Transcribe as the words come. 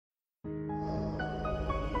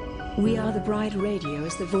We Are the Bride Radio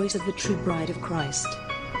is the voice of the true bride of Christ.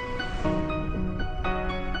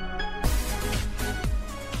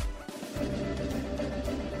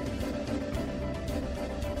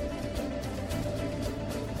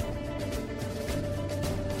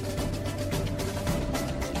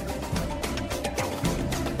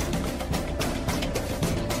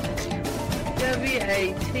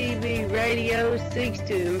 WATB Radio seeks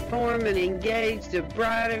to inform and engage the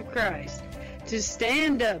bride of Christ to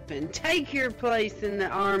stand up and take your place in the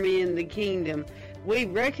army and the kingdom. We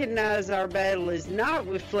recognize our battle is not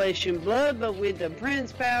with flesh and blood, but with the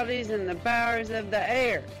principalities and the powers of the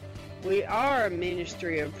air. We are a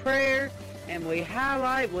ministry of prayer, and we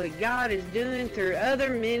highlight what God is doing through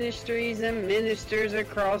other ministries and ministers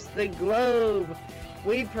across the globe.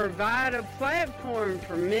 We provide a platform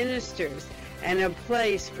for ministers and a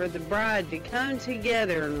place for the bride to come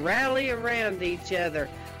together and rally around each other,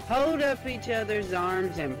 hold up each other's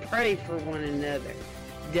arms, and pray for one another.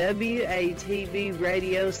 WATB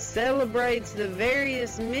Radio celebrates the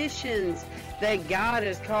various missions that God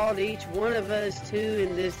has called each one of us to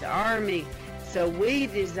in this army. So we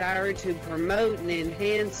desire to promote and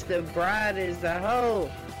enhance the bride as a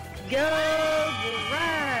whole. Go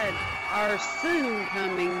bride! Our soon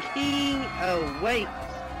coming King awaits.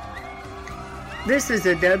 This is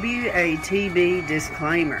a WATB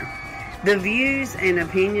disclaimer. The views and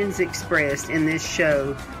opinions expressed in this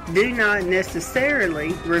show do not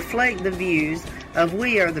necessarily reflect the views of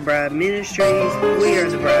We Are the Bride Ministries, We Are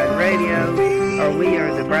the Bride Radio, or We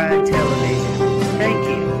Are the Bride Television. Thank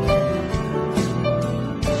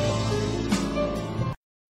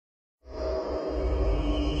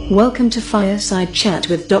you. Welcome to Fireside Chat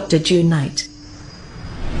with Dr. Jew Knight.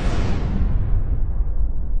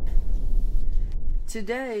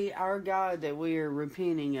 Today, our God that we are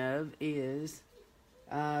repenting of is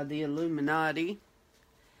the Illuminati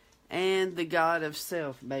and the God of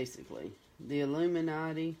self, basically. The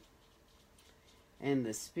Illuminati and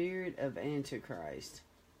the Spirit of Antichrist.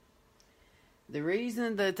 The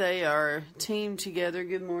reason that they are teamed together,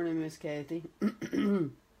 good morning, Miss Kathy. The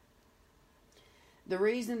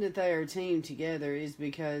reason that they are teamed together is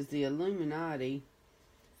because the Illuminati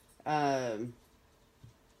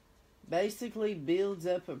basically builds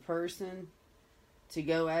up a person to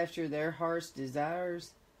go after their heart's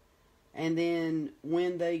desires, and then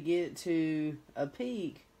when they get to a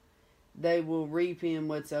peak, they will reap in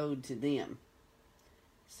what's owed to them.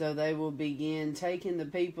 So they will begin taking the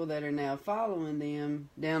people that are now following them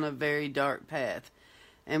down a very dark path.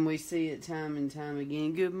 And we see it time and time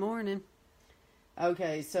again. Good morning.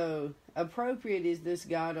 Okay, so appropriate is this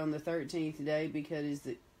God on the 13th day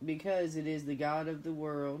because it is the God of the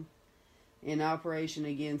world in operation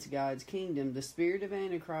against God's kingdom. The Spirit of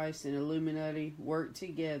Antichrist and Illuminati work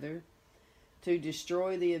together to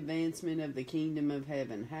destroy the advancement of the kingdom of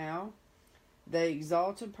heaven. How? They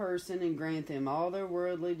exalt a person and grant them all their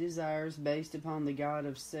worldly desires based upon the God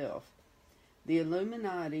of self. The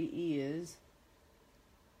Illuminati is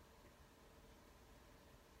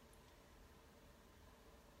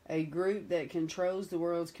a group that controls the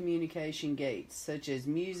world's communication gates, such as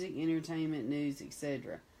music, entertainment, news,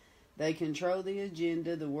 etc. They control the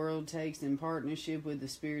agenda the world takes in partnership with the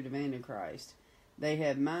Spirit of Antichrist. They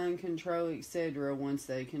have mind control, etc. once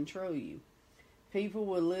they control you. People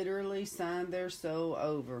will literally sign their soul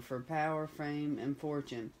over for power, fame, and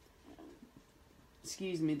fortune.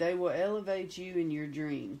 They will elevate you in your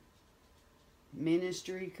dream,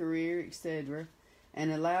 ministry, career, etc.,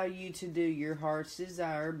 and allow you to do your heart's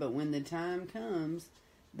desire, but when the time comes,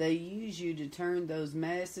 they use you to turn those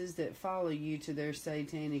masses that follow you to their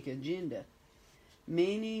satanic agenda.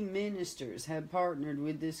 Many ministers have partnered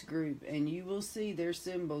with this group, and you will see their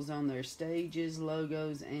symbols on their stages,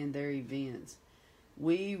 logos, and their events.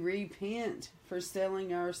 We repent for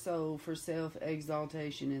selling our soul for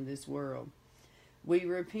self-exaltation in this world. We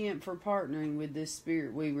repent for partnering with this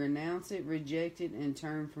spirit. We renounce it, reject it, and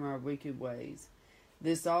turn from our wicked ways.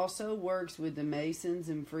 This also works with the Masons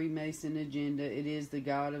and Freemason agenda. It is the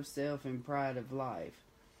God of self and pride of life.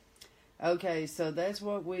 Okay, so that's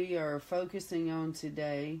what we are focusing on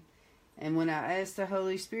today. And when I asked the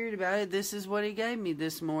Holy Spirit about it, this is what He gave me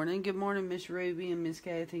this morning. Good morning, Miss Ruby and Miss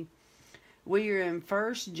Kathy. We are in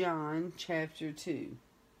 1 John chapter 2.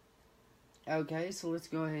 Okay, so let's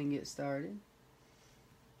go ahead and get started.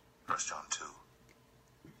 1 John 2.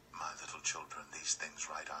 My little children, these things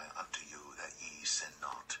write I unto you, that ye sin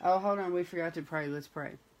not. Oh, hold on, we forgot to pray. Let's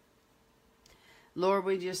pray. Lord,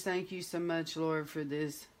 we just thank you so much, Lord, for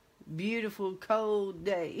this beautiful cold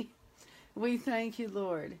day. We thank you,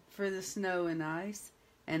 Lord, for the snow and ice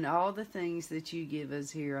and all the things that you give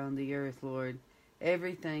us here on the earth, Lord.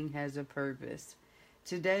 Everything has a purpose.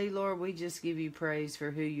 Today, Lord, we just give you praise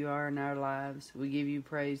for who you are in our lives. We give you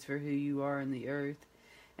praise for who you are in the earth.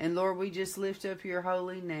 And Lord, we just lift up your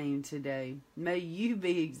holy name today. May you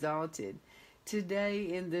be exalted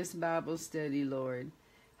today in this Bible study, Lord.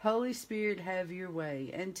 Holy Spirit, have your way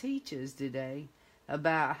and teach us today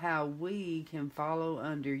about how we can follow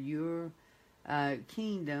under your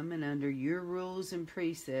kingdom and under your rules and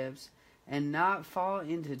precepts and not fall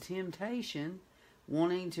into temptation,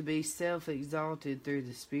 wanting to be self-exalted through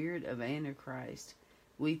the Spirit of Antichrist.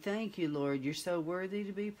 We thank you, Lord. You're so worthy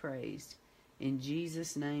to be praised. In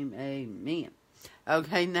Jesus' name, amen.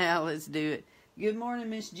 Okay, now let's do it. Good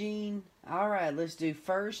morning, Miss Jean. All right, let's do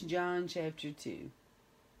 1 John chapter 2. And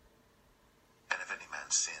if any man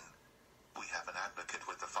sin, we have an advocate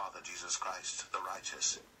with the Father, Jesus Christ, the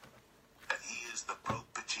righteous. And he is the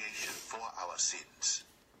propitiation for our sins,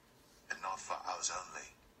 and not for ours only,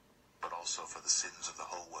 but also for the sins of the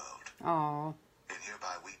whole world. Aw. And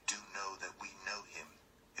hereby we do know that we know him,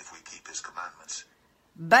 if we keep his commandments.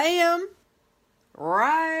 Bam!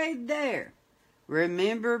 Right there.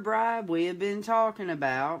 Remember, Bride, we have been talking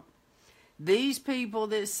about these people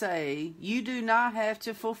that say you do not have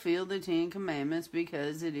to fulfill the 10 Commandments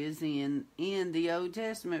because it is in the Old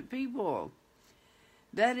Testament. People,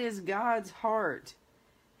 that is God's heart.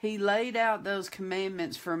 He laid out those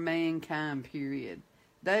commandments for mankind, period.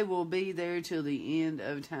 They will be there till the end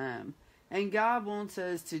of time. And God wants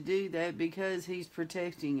us to do that because he's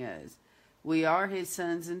protecting us. We are his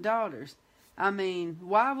sons and daughters. I mean,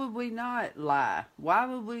 why would we not lie? Why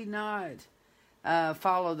would we not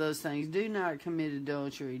follow those things? Do not commit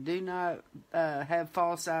adultery. Do not have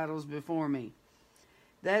false idols before me.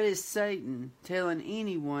 That is Satan telling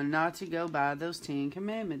anyone not to go by those 10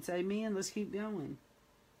 commandments. Amen. Let's keep going.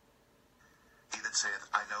 He that saith,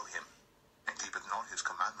 I know him, and keepeth not his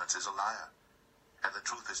commandments, is a liar, and the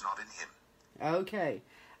truth is not in him. Okay.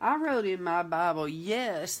 I wrote in my Bible,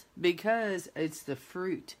 yes, because it's the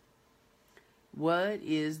fruit. What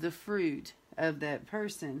is the fruit of that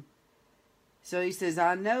person? So he says,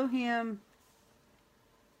 I know him.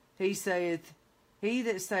 He saith, he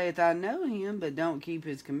that saith, I know him, but don't keep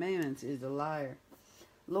his commandments, is a liar.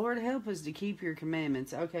 Lord, help us to keep your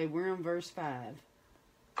commandments. Okay, we're on verse 5.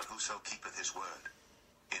 But whoso keepeth his word,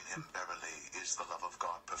 in him verily is the love of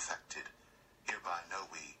God perfected. Hereby know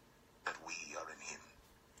we that we are in him.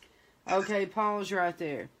 Okay, pause right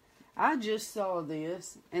there. I just saw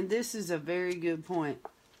this, and this is a very good point.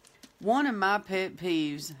 One of my pet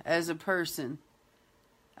peeves as a person,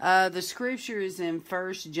 the scripture is in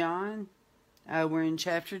 1 John. We're in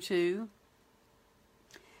chapter 2.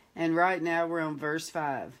 And right now we're on verse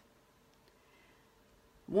 5.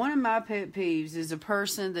 One of my pet peeves is a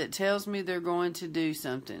person that tells me they're going to do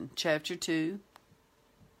something. Chapter 2.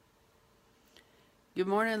 Good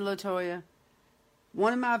morning, LaToya.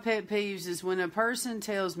 One of my pet peeves is when a person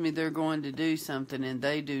tells me they're going to do something and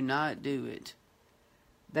they do not do it.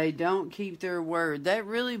 They don't keep their word. That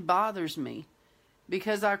really bothers me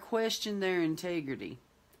because I question their integrity.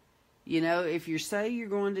 You know, if you say you're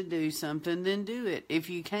going to do something, then do it. If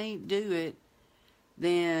you can't do it,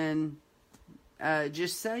 then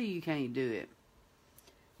just say you can't do it.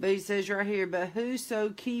 But he says right here, but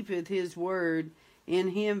whoso keepeth his word,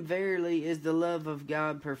 in him verily is the love of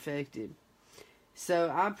God perfected. So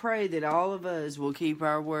I pray that all of us will keep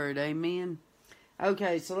our word. Amen.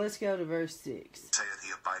 Okay, so let's go to verse 6. Saith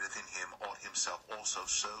he abideth in him, ought himself also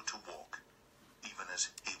so to walk, even as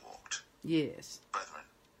he walked. Yes. Brethren,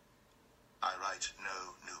 I write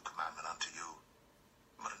no new commandment unto you,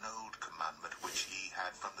 but an old commandment which ye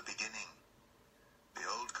had from the beginning. The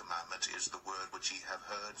old commandment is the word which ye have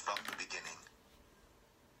heard from the beginning.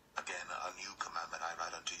 Again, a new commandment I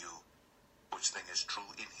write unto you, which thing is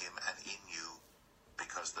true in him and in you,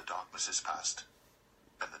 because the darkness is past,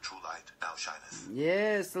 and the true light now shineth.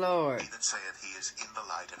 Yes, Lord. He that saith he is in the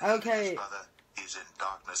light, and hateth his brother, is in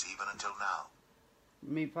darkness even until now.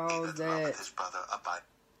 Let me pause He that that. loveth his brother abide.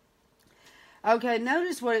 Okay,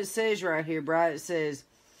 notice what it says right here, Bright. It says,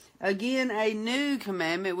 again, a new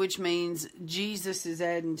commandment, which means Jesus is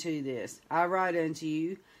adding to this. I write unto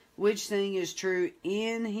you, which thing is true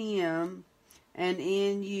in him and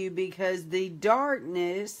in you, because the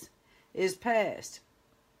darkness is past,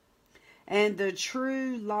 and the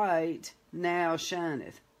true light now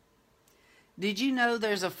shineth. Did you know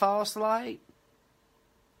there's a false light?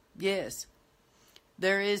 Yes,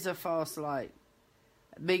 there is a false light.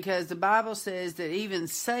 Because the Bible says that even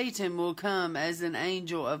Satan will come as an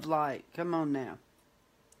angel of light. Come on now.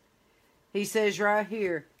 He says right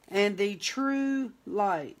here, and the true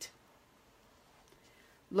light.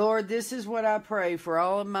 Lord, this is what I pray for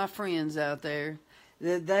all of my friends out there,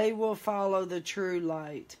 that they will follow the true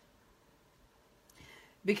light.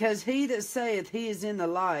 Because he that saith he is in the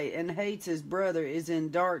light and hates his brother is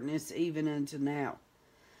in darkness even unto now.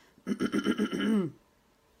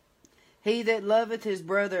 He that loveth his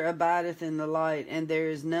brother abideth in the light, and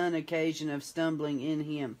there is none occasion of stumbling in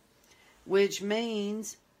him. Which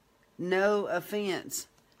means no offense.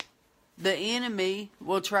 The enemy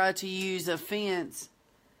will try to use offense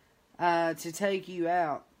to take you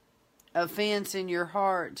out. Offense in your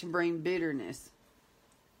heart to bring bitterness.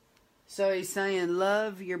 So he's saying,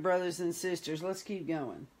 love your brothers and sisters. Let's keep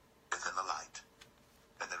going. In the light,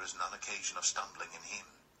 and there is none occasion of stumbling in him.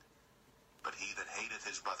 But he that hateth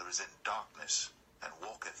his brother is in darkness, and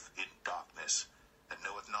walketh in darkness, and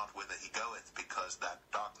knoweth not whither he goeth, because that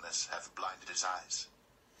darkness hath blinded his eyes.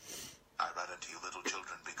 I write unto you, little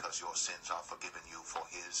children, because your sins are forgiven you for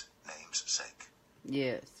his name's sake.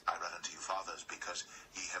 Yes. I write unto you, fathers, because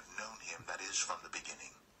ye have known him that is from the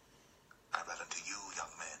beginning. I write unto you,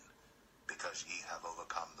 young men, because ye have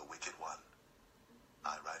overcome the wicked one.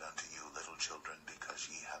 I write unto you, little children, because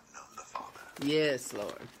ye have known the Father. Yes,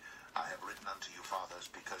 Lord. I have written unto you, fathers,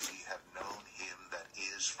 because ye have known him that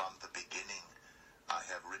is from the beginning. I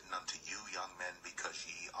have written unto you, young men, because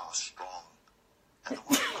ye are strong, and the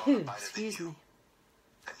word of God abideth in you,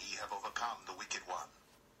 and ye have overcome the wicked one.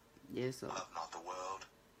 Yes, Lord. Love not the world,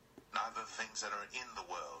 neither the things that are in the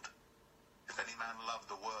world. If any man love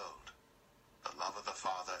the world, the love of the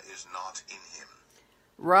Father is not in him.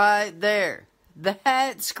 Right there.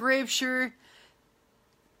 That scripture...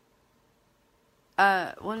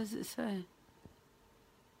 what does it say?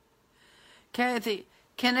 Kathy,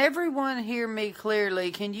 can everyone hear me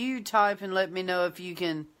clearly? Can you type and let me know if you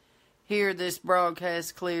can hear this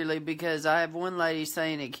broadcast clearly? Because I have one lady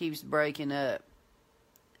saying it keeps breaking up.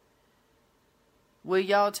 Will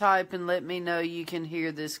y'all type and let me know you can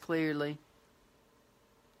hear this clearly?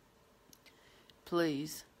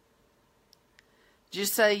 Please.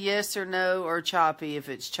 Just say yes or no, or choppy if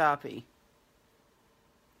it's choppy.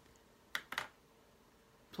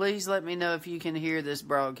 Please let me know if you can hear this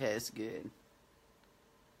broadcast good.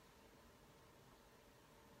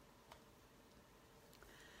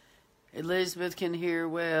 Elizabeth can hear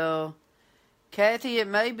well. Kathy, it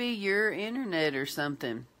may be your internet or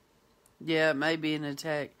something. Yeah, it may be an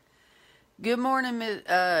attack. Good morning,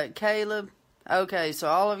 Caleb. Okay, so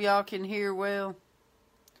all of y'all can hear well.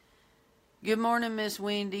 Good morning, Miss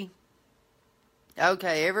Wendy.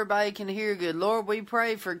 Okay, everybody can hear good. Lord, we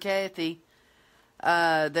pray for Kathy.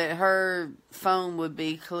 That her phone would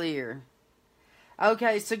be clear.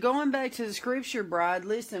 Okay, so going back to the scripture, bride,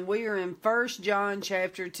 listen, we are in 1 John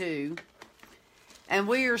chapter 2, and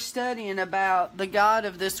we are studying about the God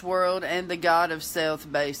of this world and the God of self,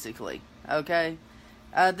 basically, okay?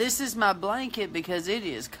 This is my blanket because it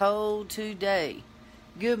is cold today.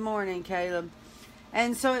 Good morning, Caleb.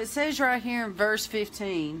 And so it says right here in verse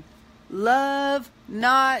 15, love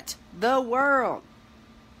not the world.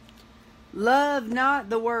 Love not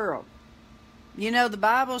the world. You know, the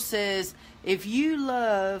Bible says, if you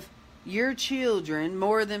love your children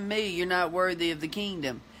more than me, you're not worthy of the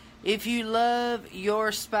kingdom. If you love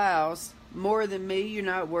your spouse more than me, you're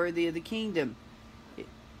not worthy of the kingdom.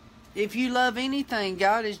 If you love anything,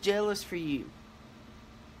 God is jealous for you.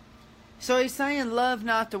 So he's saying, love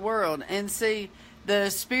not the world. And see, the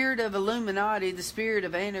spirit of Illuminati, the spirit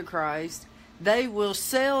of Antichrist, they will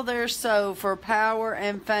sell their soul for power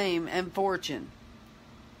and fame and fortune.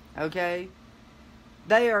 Okay?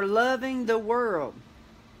 They are loving the world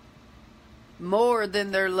more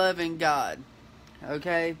than they're loving God.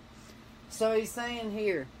 Okay? So he's saying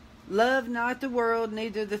here, love not the world,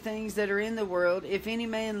 neither the things that are in the world. If any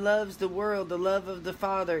man loves the world, the love of the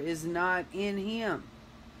Father is not in him.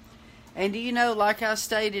 And do you know, like I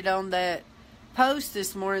stated on that post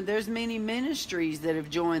this morning, there's many ministries that have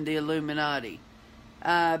joined the Illuminati.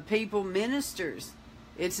 Ministers.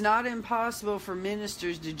 It's not impossible for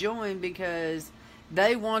ministers to join because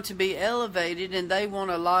they want to be elevated and they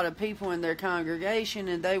want a lot of people in their congregation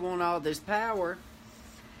and they want all this power,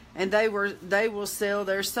 and they will sell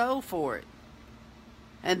their soul for it.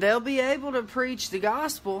 And they'll be able to preach the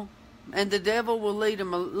gospel, and the devil will leave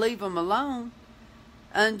them alone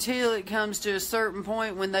until it comes to a certain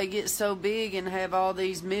point when they get so big and have all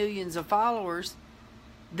these millions of followers.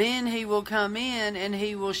 Then he will come in and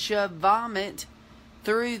he will shove vomit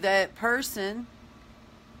through that person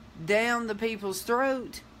down the people's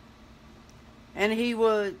throat, and he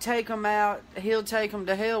will take them out. He'll take them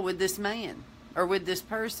to hell with this man or with this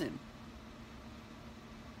person.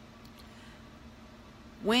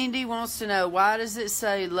 Wendy wants to know, why does it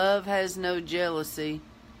say love has no jealousy?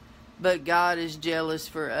 but God is jealous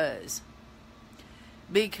for us.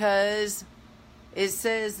 Because it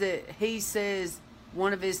says that He says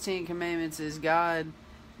one of His 10 Commandments is God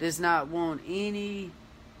does not want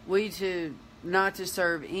not to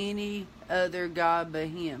serve any other God but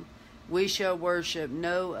Him. We shall worship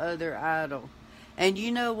no other idol. And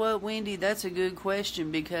you know what, Wendy? That's a good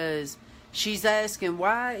question, because she's asking,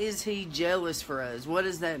 why is He jealous for us? What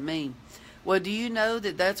does that mean? Well, do you know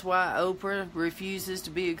that that's why Oprah refuses to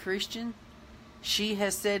be a Christian? She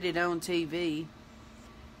has said it on TV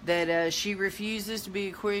that she refuses to be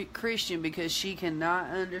a Christian because she cannot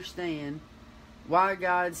understand why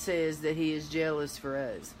God says that He is jealous for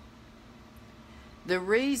us. The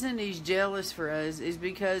reason He's jealous for us is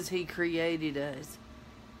because He created us.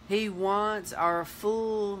 He wants our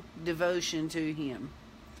full devotion to Him.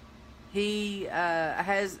 He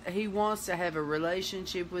wants to have a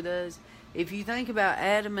relationship with us. If you think about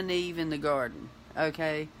Adam and Eve in the garden,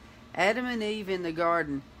 okay? Adam and Eve in the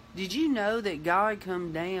garden, did you know that God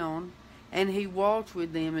come down and He walked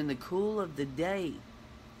with them in the cool of the day?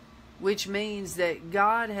 Which means that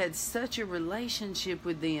God had such a relationship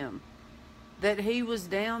with them that He was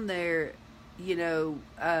down there,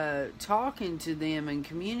 talking to them and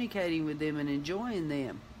communicating with them and enjoying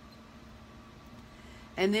them.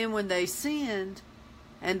 And then when they sinned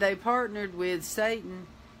and they partnered with Satan,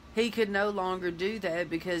 he could no longer do that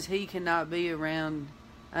because he cannot be around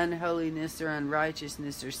unholiness or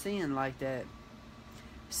unrighteousness or sin like that.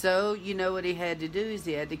 So, you know what he had to do is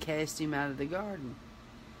he had to cast him out of the garden.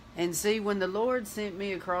 And see, when the Lord sent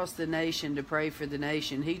me across the nation to pray for the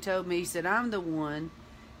nation, He told me, He said, I'm the one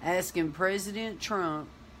asking President Trump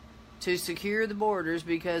to secure the borders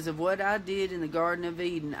because of what I did in the Garden of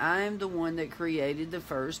Eden. I am the one that created the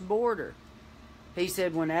first border. He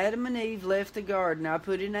said, when Adam and Eve left the garden, I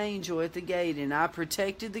put an angel at the gate and I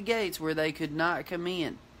protected the gates where they could not come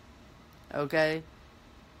in. Okay?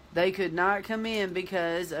 They could not come in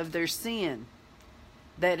because of their sin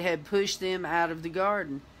that had pushed them out of the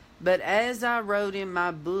garden. But as I wrote in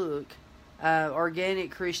my book,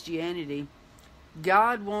 Organic Christianity,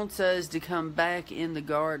 God wants us to come back in the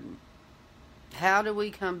garden. How do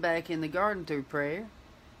we come back in the garden? Through prayer,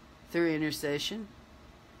 through intercession.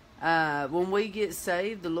 When we get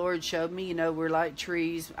saved, the Lord showed me, we're like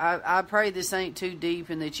trees. I pray this ain't too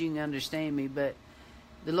deep and that you can understand me, but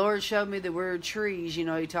the Lord showed me that we're trees.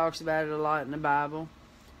 He talks about it a lot in the Bible.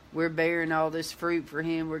 We're bearing all this fruit for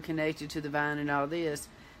Him. We're connected to the vine and all this.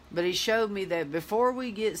 But He showed me that before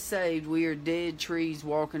we get saved, we are dead trees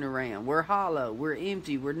walking around. We're hollow. We're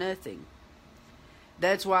empty. We're nothing.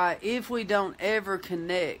 That's why if we don't ever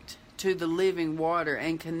connect to the living water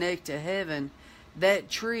and connect to heaven, that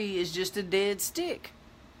tree is just a dead stick.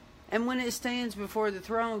 And when it stands before the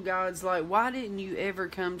throne, God's like, why didn't you ever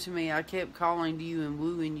come to me? I kept calling to you and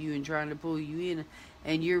wooing you and trying to pull you in,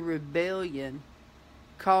 and your rebellion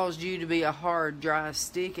caused you to be a hard, dry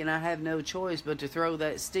stick, and I have no choice but to throw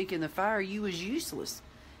that stick in the fire. You was useless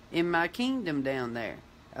in my kingdom down there.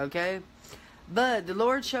 Okay? But the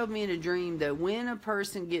Lord showed me in a dream that when a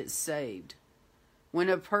person gets saved, when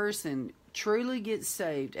a person truly gets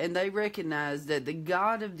saved and they recognize that the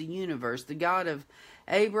God of the universe, the God of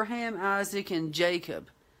Abraham, Isaac, and Jacob,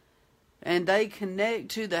 and they connect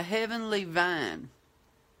to the heavenly vine.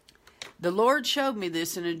 The Lord showed me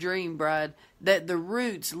this in a dream, Bride, that the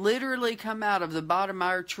roots literally come out of the bottom of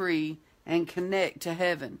our tree and connect to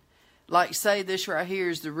heaven. Like, say this right here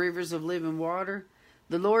is the rivers of living water.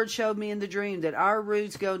 The Lord showed me in the dream that our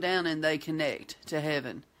roots go down and they connect to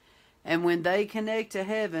heaven. And when they connect to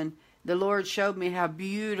heaven, the Lord showed me how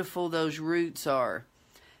beautiful those roots are.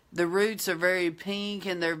 The roots are very pink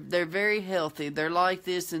and they're very healthy. They're like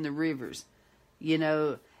this in the rivers,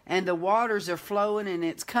 and the waters are flowing and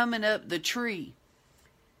it's coming up the tree.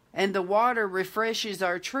 And the water refreshes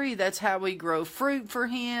our tree. That's how we grow fruit for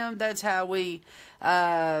Him. That's how we,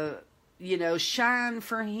 shine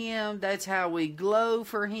for Him. That's how we glow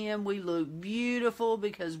for Him. We look beautiful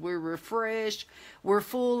because we're refreshed. We're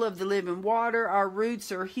full of the living water. Our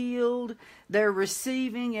roots are healed. They're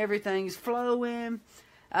receiving. Everything's flowing.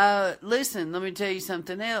 Listen, let me tell you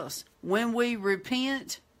something else. When we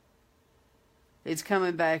repent, it's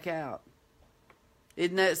coming back out.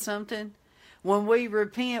 Isn't that something? When we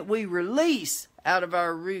repent, we release out of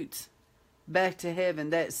our roots back to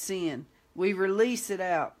heaven that sin. We release it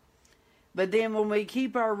out. But then when we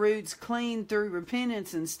keep our roots clean through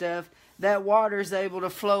repentance and stuff, that water is able to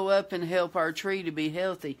flow up and help our tree to be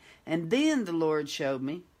healthy. And then the Lord showed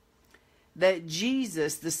me that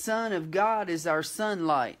Jesus, the Son of God, is our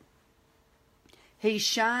sunlight. He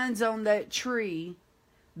shines on that tree.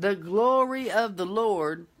 The glory of the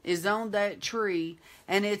Lord is on that tree,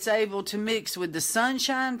 and it's able to mix with the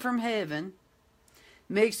sunshine from heaven,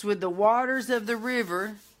 mixed with the waters of the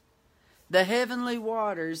river, the heavenly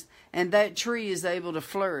waters, and that tree is able to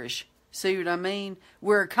flourish. See what I mean?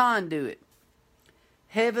 We're a conduit.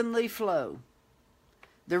 Heavenly flow.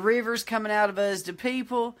 The rivers coming out of us to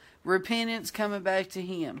people, repentance coming back to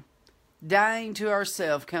Him. Dying to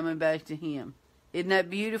ourselves, coming back to Him. Isn't that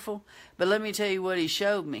beautiful? But let me tell you what He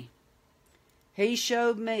showed me. He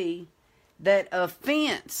showed me that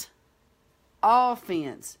offense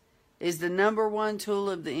is the number one tool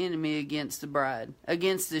of the enemy against the bride,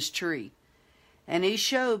 against this tree. And He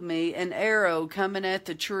showed me an arrow coming at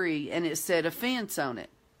the tree, and it said offense on it.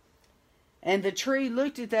 And the tree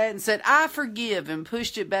looked at that and said, I forgive, and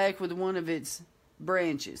pushed it back with one of its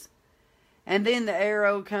branches. And then the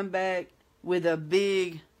arrow come back with a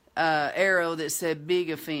big arrow that said big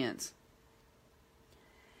offense.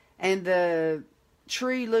 And the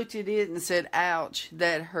tree looked at it and said, ouch,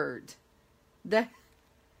 that hurt. That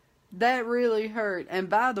really hurt. And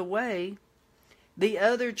by the way, the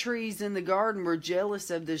other trees in the garden were jealous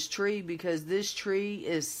of this tree because this tree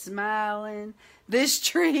is smiling. This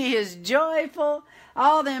tree is joyful.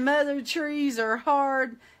 All them other trees are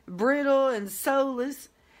hard, brittle, and soulless.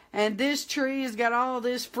 And this tree has got all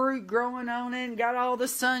this fruit growing on it, and got all the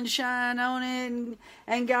sunshine on it,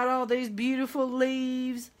 and got all these beautiful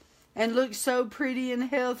leaves, and looks so pretty and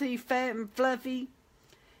healthy, fat and fluffy.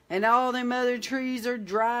 And all them other trees are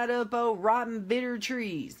dried up, old rotten, bitter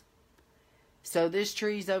trees. So this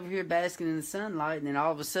tree's over here basking in the sunlight, and then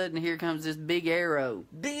all of a sudden here comes this big arrow.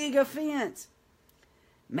 Big offense.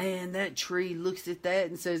 Man, that tree looks at that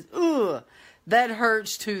and says, ugh, that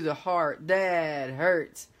hurts to the heart. That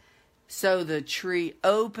hurts. So the tree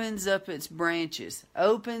opens up its branches,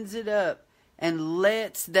 opens it up, and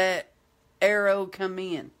lets that arrow come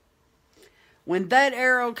in. When that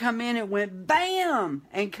arrow come in, it went bam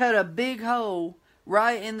and cut a big hole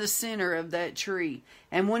right in the center of that tree.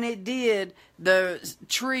 And when it did, the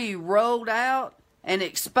tree rolled out and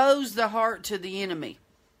exposed the heart to the enemy.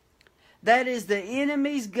 That is, the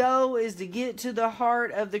enemy's goal is to get to the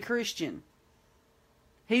heart of the Christian.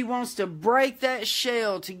 He wants to break that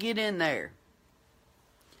shell to get in there.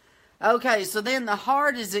 Okay, so then the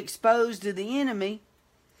heart is exposed to the enemy.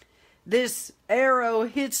 This arrow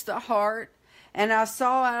hits the heart, and I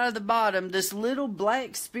saw out of the bottom this little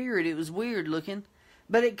black spirit. It was weird looking,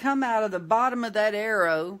 but it come out of the bottom of that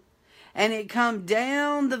arrow, and it come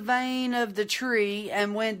down the vein of the tree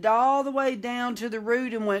and went all the way down to the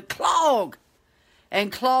root and went clog, and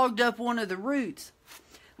clogged up one of the roots.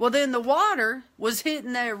 Well, then the water was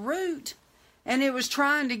hitting that root, and it was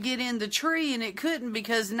trying to get in the tree, and it couldn't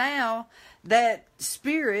because now that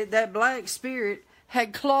spirit, that black spirit,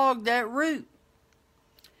 had clogged that root.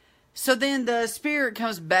 So then the spirit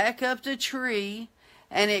comes back up the tree,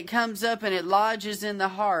 and it comes up and it lodges in the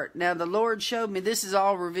heart. Now the Lord showed me, this is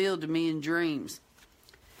all revealed to me in dreams.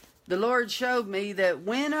 The Lord showed me that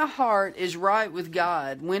when a heart is right with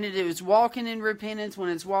God, when it is walking in repentance, when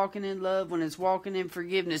it's walking in love, when it's walking in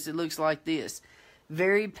forgiveness, it looks like this.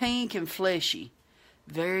 Very pink and fleshy.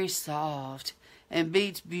 Very soft. And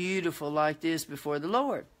beats beautiful like this before the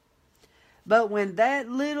Lord. But when that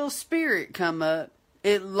little spirit come up,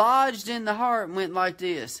 it lodged in the heart and went like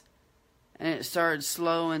this. And it started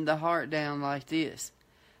slowing the heart down like this.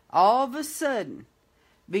 All of a sudden,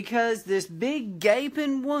 because this big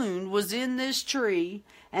gaping wound was in this tree,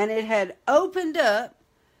 and it had opened up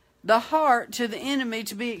the heart to the enemy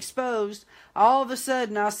to be exposed, all of a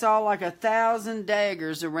sudden I saw like 1,000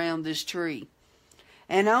 daggers around this tree.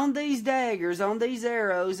 And on these daggers, on these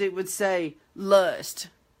arrows, it would say lust,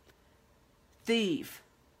 thief,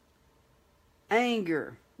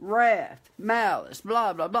 anger, wrath, malice,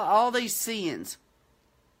 blah, blah, blah, all these sins.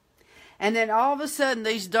 And then all of a sudden,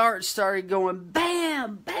 these darts started going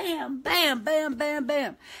bam, bam, bam, bam, bam,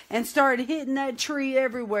 bam, and started hitting that tree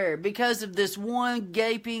everywhere because of this one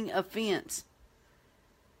gaping offense.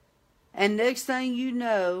 And next thing you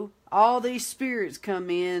know, all these spirits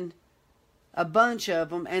come in, a bunch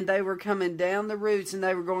of them, and they were coming down the roots, and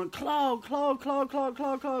they were going clog, clog, clog, clog,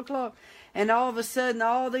 clog, clog, clog. And all of a sudden,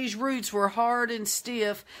 all these roots were hard and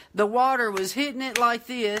stiff. The water was hitting it like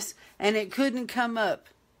this, and it couldn't come up.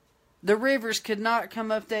 The rivers could not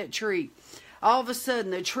come up that tree. All of a sudden,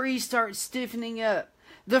 the tree starts stiffening up.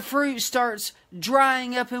 The fruit starts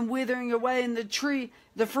drying up and withering away, and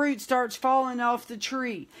the fruit starts falling off the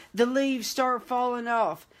tree. The leaves start falling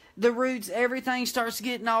off. The roots, everything starts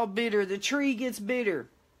getting all bitter. The tree gets bitter.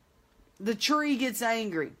 The tree gets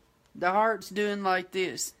angry. The heart's doing like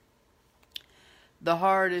this. The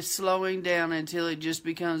heart is slowing down until it just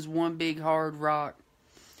becomes one big hard rock.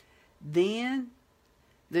 Then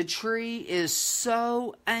the tree is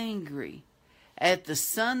so angry at the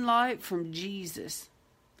sunlight from Jesus,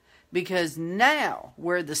 because now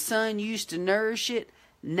where the sun used to nourish it,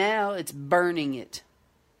 now it's burning it.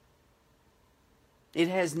 It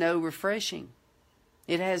has no refreshing.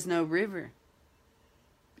 It has no river.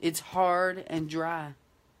 It's hard and dry.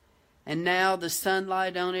 And now the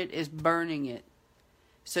sunlight on it is burning it.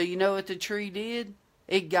 So you know what the tree did?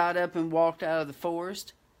 It got up and walked out of the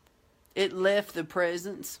forest. It left the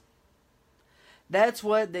presence. That's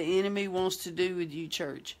what the enemy wants to do with you,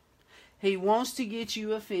 church. He wants to get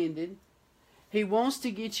you offended. He wants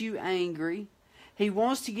to get you angry. He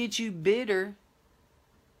wants to get you bitter.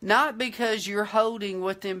 Not because you're holding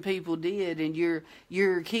what them people did and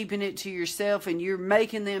you're keeping it to yourself and you're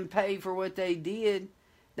making them pay for what they did.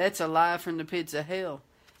 That's a lie from the pits of hell.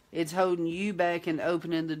 It's holding you back and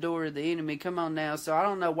opening the door to the enemy. Come on now. So I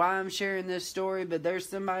don't know why I'm sharing this story, but there's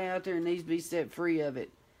somebody out there who needs to be set free of it.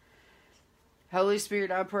 Holy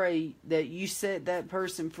Spirit, I pray that you set that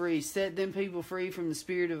person free. Set them people free from the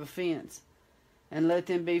spirit of offense. And let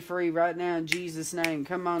them be free right now in Jesus' name.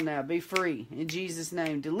 Come on now. Be free in Jesus'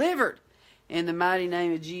 name. Delivered in the mighty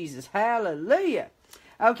name of Jesus. Hallelujah.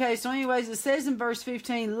 Okay, so anyways, it says in verse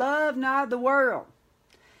 15, love not the world,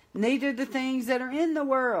 neither the things that are in the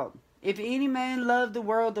world. If any man love the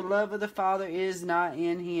world, the love of the Father is not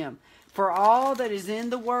in him. For all that is in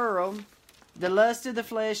the world, the lust of the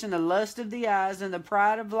flesh and the lust of the eyes and the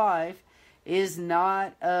pride of life, is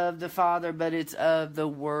not of the Father, but it's of the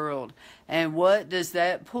world. And what does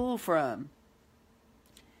that pull from?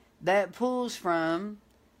 That pulls from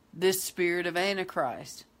the spirit of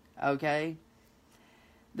Antichrist. Okay?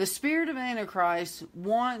 The spirit of Antichrist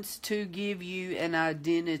wants to give you an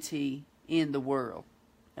identity in the world.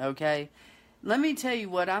 Okay? Let me tell you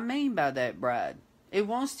what I mean by that, bride. It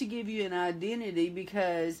wants to give you an identity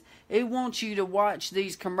because it wants you to watch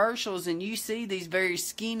these commercials and you see these very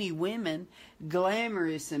skinny women,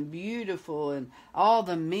 glamorous and beautiful, and all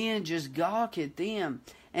the men just gawk at them.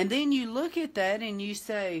 And then you look at that and you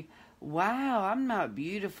say, wow, I'm not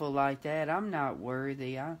beautiful like that. I'm not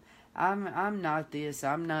worthy. I'm not this.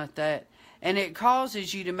 I'm not that. And it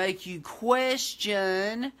causes you to make you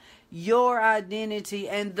question your identity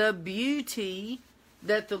and the beauty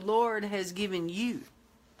that the Lord has given you.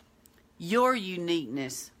 Your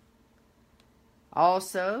uniqueness.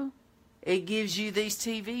 Also, it gives you these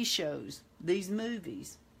TV shows, these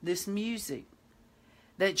movies, this music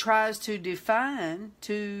that tries to define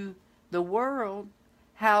to the world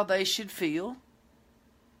how they should feel,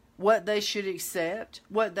 what they should accept,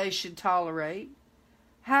 what they should tolerate.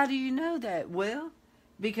 How do you know that? Well,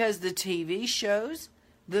 because the TV shows,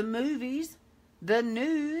 the movies, the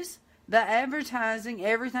news, the advertising,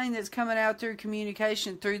 everything that's coming out through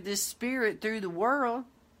communication, through this spirit, through the world,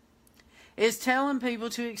 is telling people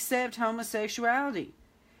to accept homosexuality.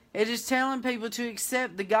 It is telling people to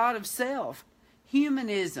accept the God of self,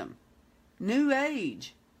 humanism, New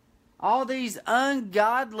Age, all these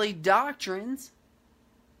ungodly doctrines,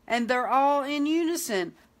 and they're all in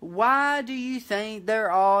unison. Why do you think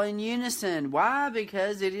they're all in unison? Why?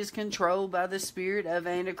 Because it is controlled by the spirit of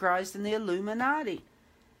Antichrist and the Illuminati.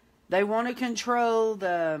 They want to control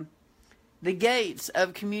the gates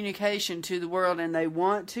of communication to the world, and they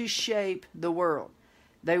want to shape the world.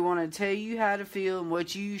 They want to tell you how to feel and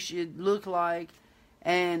what you should look like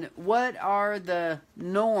and what are the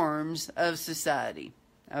norms of society.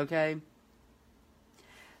 Okay?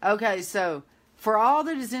 Okay, so, for all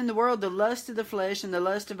that is in the world, the lust of the flesh and the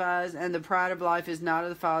lust of eyes and the pride of life is not of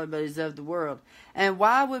the Father, but is of the world. And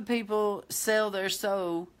why would people sell their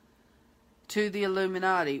soul to the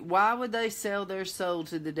Illuminati? Why would they sell their soul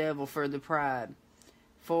to the devil for the pride,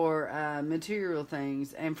 for material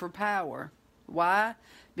things, and for power? Why?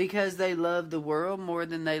 Because they love the world more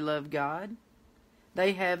than they love God.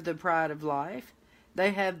 They have the pride of life.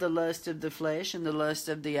 They have the lust of the flesh and the lust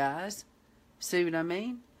of the eyes. See what I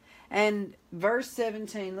mean? And verse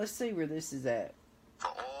 17, let's see where this is at. For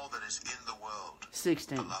all that is in the world,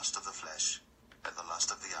 16. the lust of the flesh, and the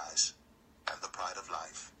lust of the eyes, and the pride of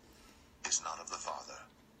life, is not of the Father,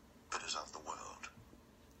 but is of the world.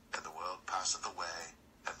 And the world passeth away,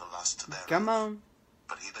 and the lust thereof. Come on.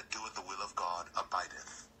 But he that doeth the will of God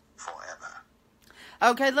abideth forever.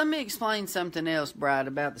 Okay, let me explain something else, Bride,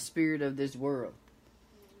 about the spirit of this world.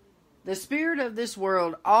 The spirit of this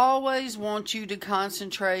world always wants you to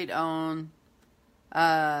concentrate on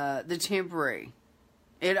the temporary.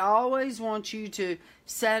 It always wants you to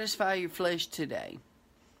satisfy your flesh today.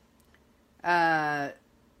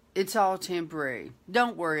 It's all temporary.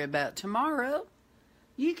 Don't worry about tomorrow.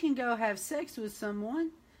 You can go have sex with someone.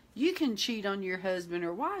 You can cheat on your husband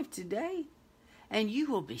or wife today, and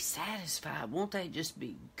you will be satisfied. Won't that just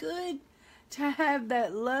be good to have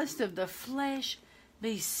that lust of the flesh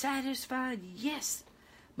be satisfied? Yes.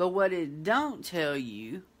 But what it don't tell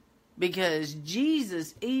you, because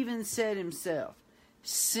Jesus even said himself,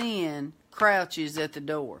 sin crouches at the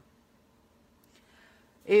door.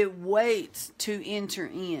 It waits to enter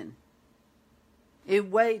in. It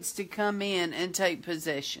waits to come in and take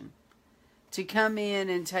possession. To come in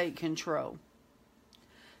and take control.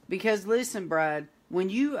 Because listen, bride, when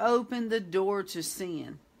you open the door to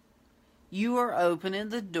sin, you are opening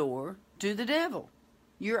the door to the devil.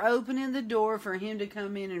 You're opening the door for him to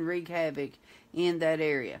come in and wreak havoc in that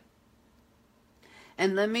area.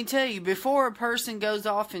 And let me tell you, before a person goes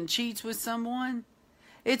off and cheats with someone,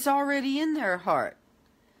 it's already in their heart.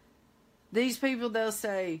 These people, they'll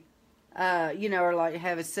say, or like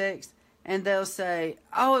have a sex, and they'll say,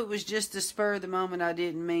 oh, it was just a spur of the moment, I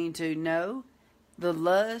didn't mean to. No, the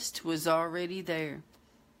lust was already there.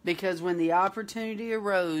 Because when the opportunity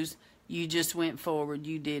arose, you just went forward,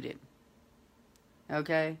 you did it.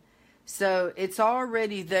 Okay? So it's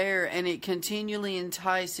already there, and it continually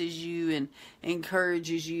entices you and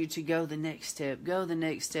encourages you to go the next step, go the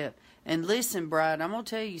next step. And listen, bride, I'm going to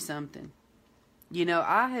tell you something.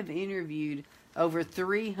 I have interviewed over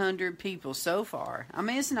 300 people so far. I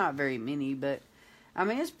mean, it's not very many, but I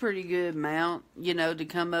mean, it's a pretty good amount, to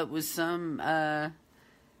come up with some,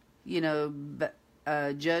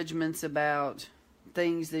 judgments about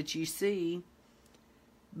things that you see.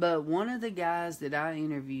 But one of the guys that I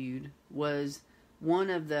interviewed was one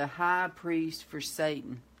of the high priests for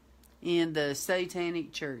Satan in the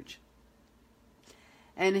Satanic church.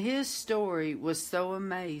 And his story was so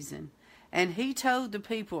amazing. And he told the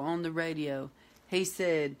people on the radio, he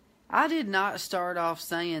said, I did not start off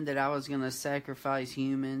saying that I was going to sacrifice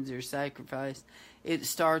humans or sacrifice. It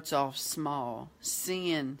starts off small.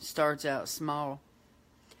 Sin starts out small.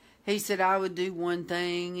 He said I would do one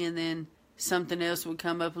thing and then something else would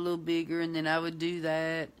come up a little bigger and then I would do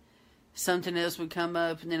that. Something else would come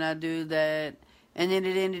up and then I'd do that. And then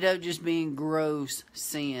it ended up just being gross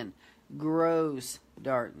sin. Gross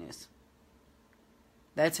darkness.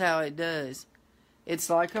 That's how it does. It's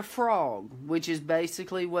like a frog, which is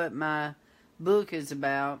basically what my book is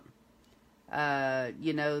about.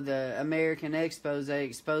 The American expose,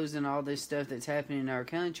 exposing all this stuff that's happening in our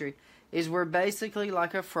country, is we're basically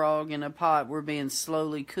like a frog in a pot. We're being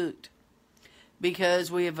slowly cooked.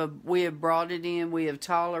 Because we have brought it in, we have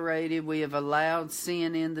tolerated, we have allowed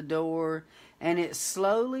sin in the door, and it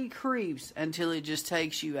slowly creeps until it just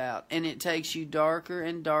takes you out. And it takes you darker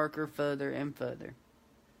and darker, further and further.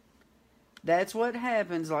 That's what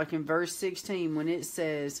happens, like in verse 16, when it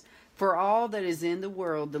says, for all that is in the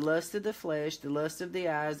world, the lust of the flesh, the lust of the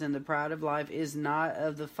eyes, and the pride of life is not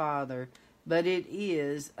of the Father, but it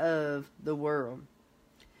is of the world.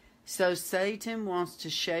 So Satan wants to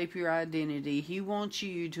shape your identity. He wants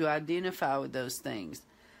you to identify with those things.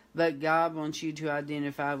 But God wants you to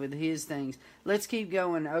identify with his things. Let's keep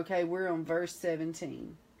going. Okay, we're on verse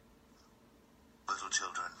 17. Little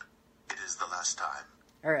children, it is the last time.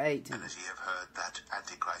 Or 18. And as ye have heard that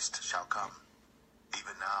Antichrist shall come,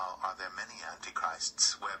 even now are there many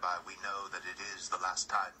Antichrists, whereby we know that it is the last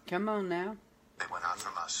time. Come on now. They went out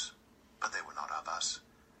from us, but they were not of us.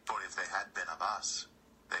 For if they had been of us,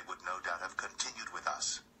 they would no doubt have continued with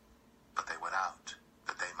us. But they went out,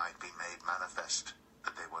 that they might be made manifest,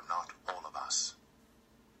 that they were not all of us.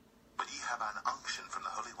 But ye have an unction from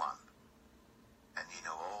the Holy One, and ye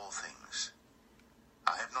know all things.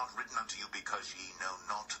 I have not written unto you because ye know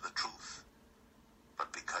not the truth,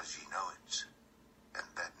 but because ye know it, and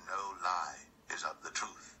that no lie is of the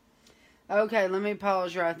truth. Okay, let me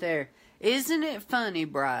pause right there. Isn't it funny,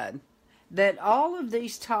 bride, that all of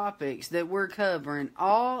these topics that we're covering,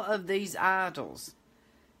 all of these idols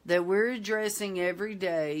that we're addressing every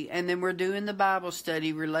day, and then we're doing the Bible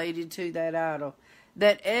study related to that idol,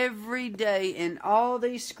 that every day in all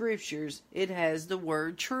these scriptures, it has the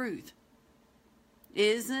word truth.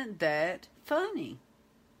 Isn't that funny?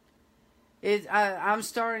 I'm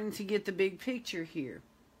starting to get the big picture here.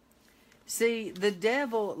 See, the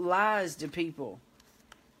devil lies to people.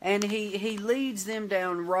 And he leads them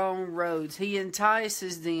down wrong roads. He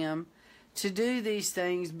entices them to do these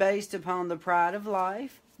things based upon the pride of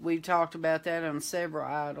life. We've talked about that on several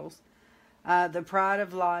idols. The pride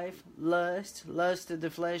of life, lust of the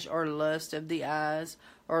flesh, or lust of the eyes,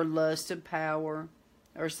 or lust of power,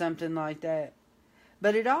 or something like that.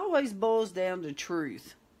 But it always boils down to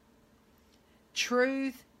truth.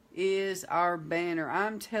 Truth is our banner.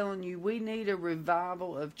 I'm telling you, we need a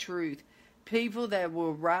revival of truth. People that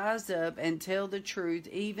will rise up and tell the truth,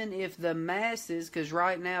 even if the masses, because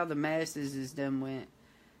right now the masses is done went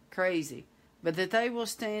crazy, but that they will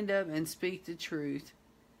stand up and speak the truth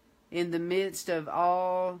in the midst of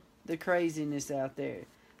all the craziness out there.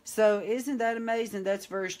 So isn't that amazing? That's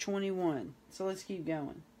verse 21. So let's keep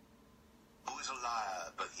going. Who is a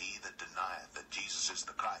liar but he that denieth that Jesus is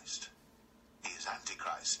the Christ? He is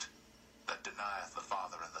Antichrist, that denieth the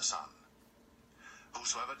Father and the Son.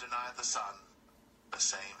 Whosoever denieth the Son, the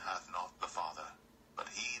same hath not the Father. But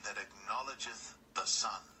he that acknowledgeth the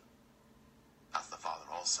Son hath the Father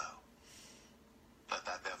also. Let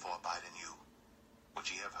that therefore abide in you,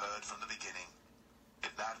 which ye have heard from the beginning.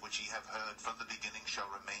 If that which ye have heard from the beginning shall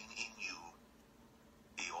remain in you,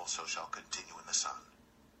 ye also shall continue in the Son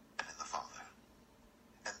and in the Father.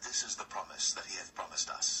 And this is the promise that he hath promised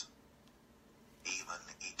us, even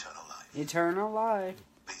eternal life. Eternal life.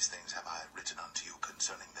 These things have I written unto you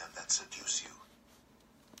concerning them that seduce you.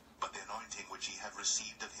 But the anointing which ye have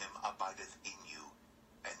received of him abideth in you,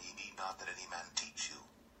 and ye need not that any man teach you.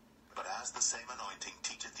 But as the same anointing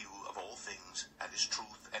teacheth you of all things, and is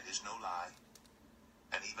truth, and is no lie,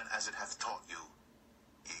 and even as it hath taught you,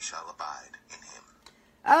 ye shall abide in him.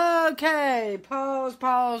 Okay,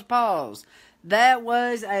 pause. That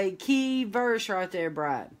was a key verse right there,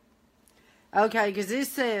 Bride. Okay, because this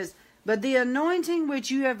says, but the anointing which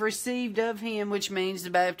you have received of him, which means the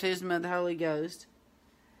baptism of the Holy Ghost,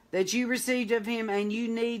 that you received of him, and you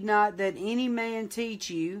need not that any man teach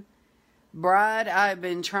you. Bride, I've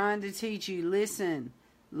been trying to teach you. Listen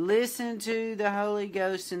to the Holy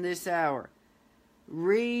Ghost in this hour.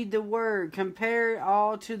 Read the Word. Compare it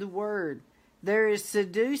all to the Word. There is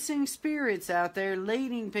seducing spirits out there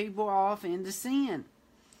leading people off into sin.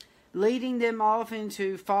 Leading them off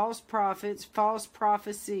into false prophets, false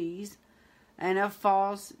prophecies, and a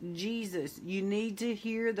false Jesus. You need to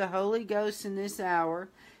hear the Holy Ghost in this hour.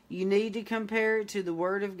 You need to compare it to the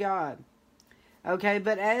Word of God. Okay,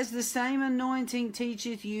 but as the same anointing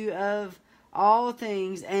teacheth you of all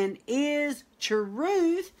things, and is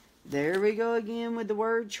truth, there we go again with the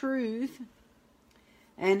word truth,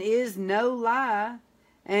 and is no lie,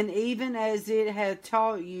 and even as it hath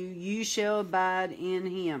taught you, you shall abide in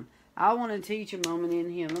him. I want to teach a moment in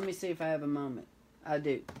him. Let me see if I have a moment. I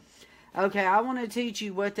do. Okay, I want to teach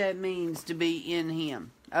you what that means to be in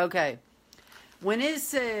him. Okay, when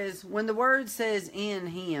the word says in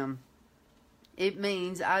him, it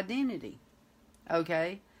means identity.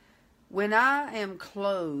 Okay? When I am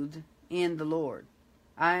clothed in the Lord,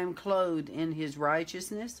 I am clothed in his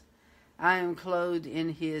righteousness. I am clothed in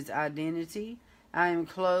his identity. I am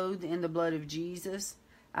clothed in the blood of Jesus.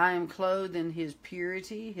 I am clothed in his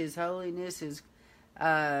purity, his holiness, his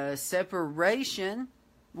separation,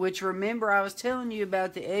 which, remember, I was telling you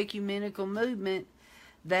about the ecumenical movement.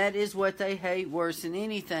 That is what they hate worse than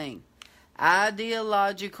anything.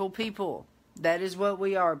 Ideological people. That is what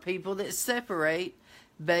we are. People that separate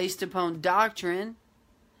based upon doctrine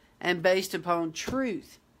and based upon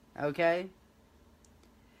truth. Okay?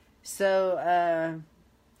 So,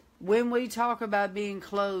 when we talk about being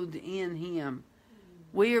clothed in him,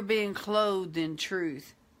 we are being clothed in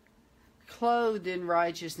truth. Clothed in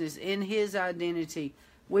righteousness, in his identity.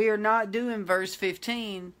 We are not doing verse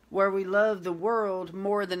 15, where we love the world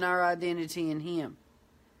more than our identity in him.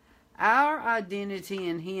 Our identity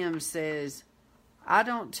in him says, I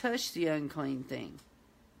don't touch the unclean thing.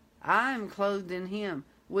 I am clothed in him.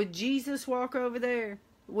 Would Jesus walk over there?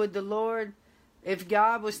 Would the Lord, if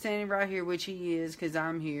God was standing right here, which he is, because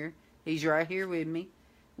I'm here, he's right here with me,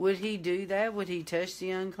 would he do that? Would he touch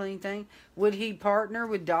the unclean thing? Would he partner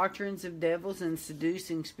with doctrines of devils and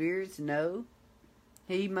seducing spirits? No.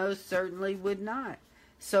 He most certainly would not.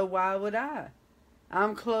 So why would I?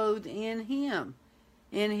 I'm clothed in him,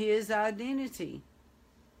 in his identity.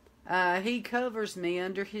 He covers me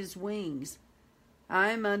under his wings. I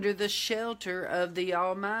am under the shelter of the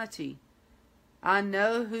Almighty. I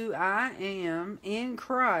know who I am in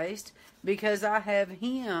Christ because I have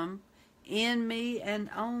him in me and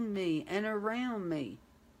on me and around me.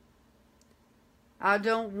 I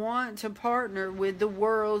don't want to partner with the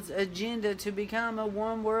world's agenda to become a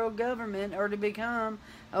one-world government or to become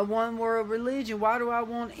a one-world religion. Why do I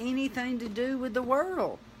want anything to do with the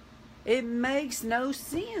world? It makes no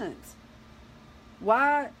sense.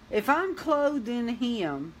 Why? If I'm clothed in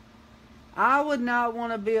him, I would not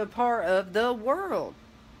want to be a part of the world.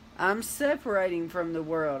 I'm separating from the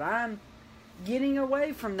world. I'm getting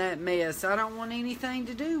away from that mess. I don't want anything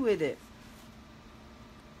to do with it.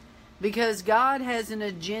 Because God has an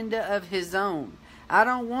agenda of his own. I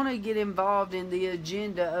don't want to get involved in the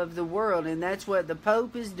agenda of the world, and that's what the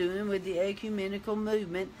Pope is doing with the ecumenical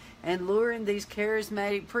movement and luring these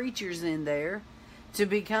charismatic preachers in there to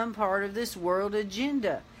become part of this world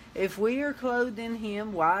agenda. If we are clothed in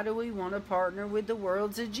Him, why do we want to partner with the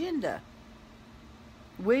world's agenda?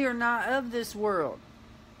 We are not of this world.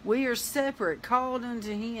 We are separate, called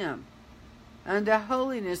unto Him, unto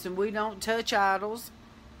holiness, and we don't touch idols,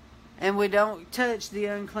 and we don't touch the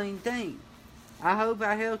unclean thing. I hope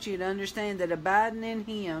I helped you to understand that abiding in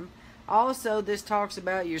Him, also this talks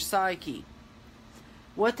about your psyche.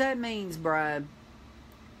 What that means, bride,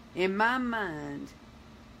 in my mind,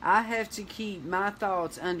 I have to keep my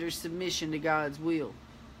thoughts under submission to God's will.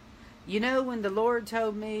 You know, when the Lord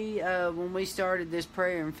told me, when we started this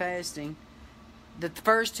prayer and fasting, the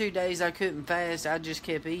first 2 days I couldn't fast, I just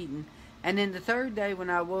kept eating. And then the third day when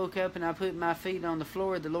I woke up and I put my feet on the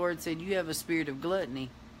floor, the Lord said, you have a spirit of gluttony.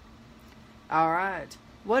 All right.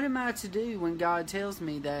 What am I to do when God tells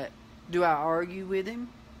me that? Do I argue with Him?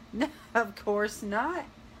 No, of course not.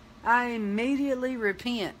 I immediately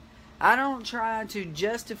repent. I don't try to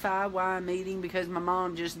justify why I'm eating because my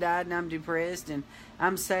mom just died and I'm depressed and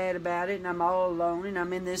I'm sad about it and I'm all alone and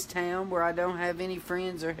I'm in this town where I don't have any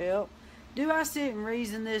friends or help. Do I sit and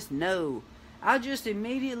reason this? No. I just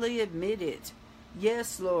immediately admit it.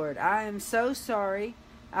 Yes, Lord, I am so sorry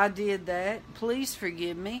I did that. Please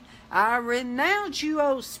forgive me. I renounce you,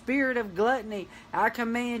 O spirit of gluttony. I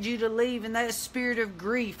command you to leave. And that spirit of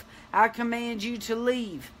grief, I command you to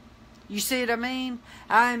leave. You see what I mean?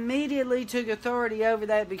 I immediately took authority over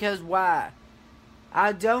that because why?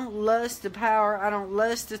 I don't lust the power. I don't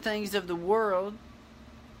lust the things of the world.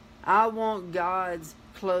 I want God's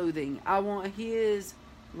clothing. I want His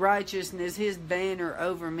righteousness, His banner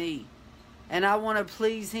over me. And I want to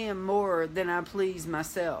please Him more than I please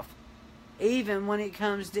myself. Even when it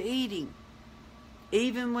comes to eating.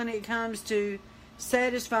 Even when it comes to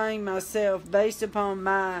satisfying myself based upon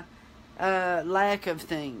my lack of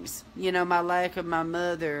things. You know, my lack of my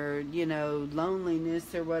mother, or, you know,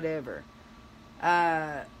 loneliness or whatever.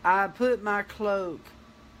 I put my cloak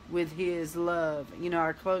with His love. You know,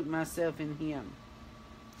 I cloak myself in Him.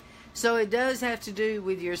 So it does have to do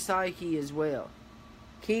with your psyche as well.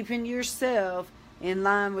 Keeping yourself in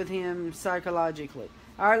line with Him psychologically.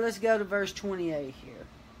 Alright, let's go to verse 28 here.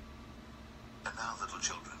 And now, little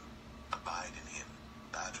children, abide in Him,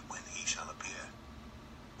 that when He shall appear,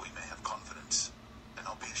 we may have confidence, and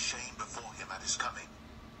not be ashamed before Him at His coming.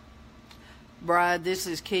 Bride, this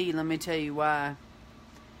is key. Let me tell you why.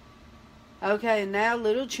 Okay, now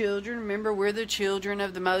little children, remember we're the children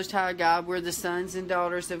of the Most High God. We're the sons and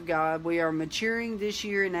daughters of God. We are maturing this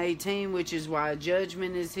year in 18, which is why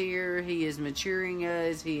judgment is here. He is maturing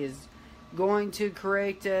us. He is going to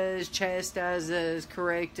correct us, chastise us,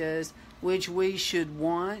 correct us, which we should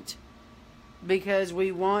want. Because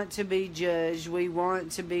we want to be judged. We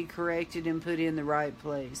want to be corrected and put in the right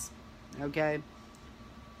place. Okay?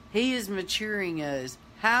 He is maturing us.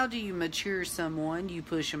 How do you mature someone? You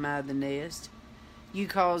push them out of the nest. You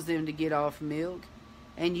cause them to get off milk.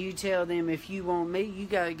 And you tell them, if you want me, you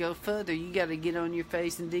got to go further. You got to get on your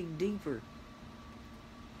face and dig deeper.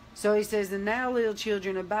 So He says, and now little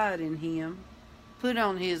children, abide in Him. Put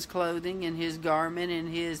on His clothing and His garment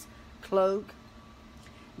and His cloak.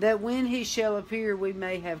 That when He shall appear, we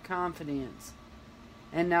may have confidence.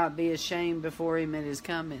 And not be ashamed before Him at His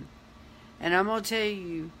coming. And I'm going to tell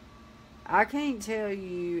you, I can't tell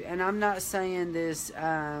you, and I'm not saying this,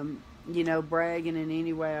 you know, bragging in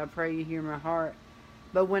any way. I pray you hear my heart.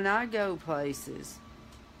 But when I go places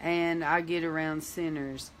and I get around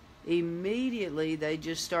sinners, immediately they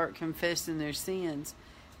just start confessing their sins.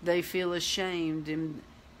 They feel ashamed and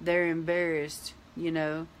they're embarrassed, you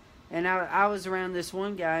know. And I was around this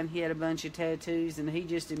one guy and he had a bunch of tattoos and he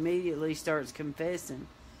just immediately starts confessing.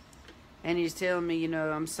 And he's telling me, you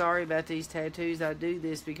know, I'm sorry about these tattoos. I do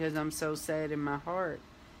this because I'm so sad in my heart.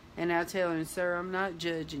 And I tell him, sir, I'm not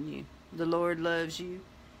judging you. The Lord loves you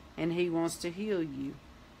and He wants to heal you.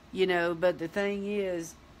 You know, but the thing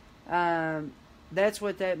is, that's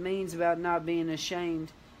what that means about not being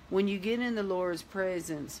ashamed. When you get in the Lord's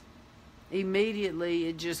presence, immediately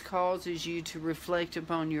it just causes you to reflect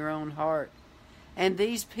upon your own heart. And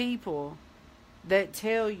these people that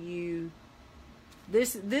tell you,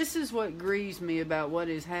 this is what grieves me about what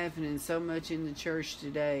is happening so much in the church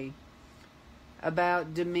today,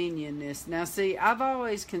 about dominionist. Now see, I've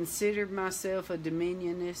always considered myself a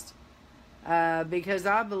dominionist because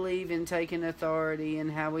I believe in taking authority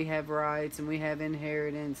and how we have rights and we have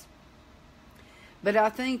inheritance. But I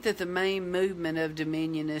think that the main movement of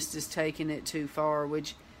dominionists is taking it too far,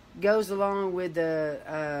 which goes along with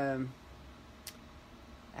the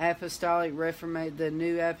the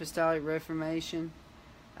New Apostolic Reformation,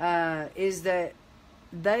 is that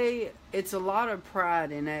it's a lot of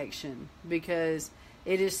pride in action, because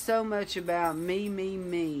it is so much about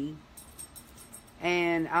me,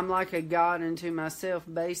 and I'm like a god unto myself,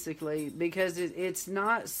 basically, because it's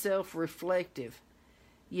not self-reflective,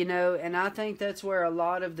 and I think that's where a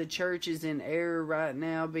lot of the church is in error right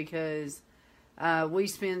now, because we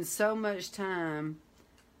spend so much time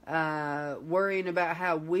worrying about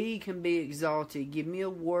how we can be exalted. Give me a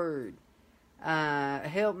word.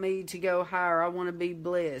 Help me to go higher. I want to be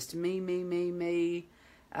blessed. Me.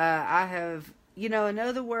 I have, in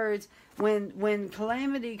other words, when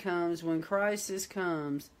calamity comes, when crisis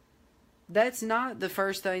comes, that's not the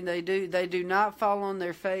first thing they do. They do not fall on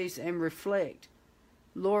their face and reflect.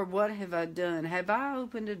 Lord, what have I done? Have I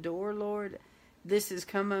opened a door, Lord? This has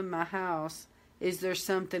come in my house. Is there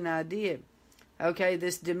something I did? Okay,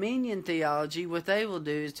 this dominion theology, what they will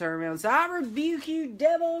do is turn around and say, I rebuke you,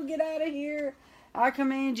 devil, get out of here. I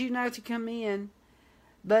command you not to come in.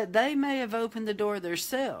 But they may have opened the door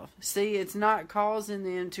themselves. See, it's not causing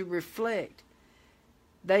them to reflect.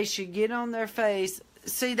 They should get on their face.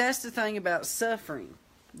 See, that's the thing about suffering.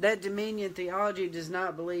 That dominion theology does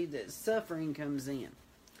not believe that suffering comes in.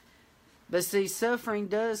 But see, suffering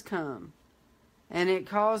does come. And it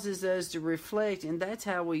causes us to reflect, and that's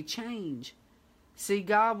how we change. See,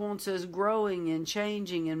 God wants us growing and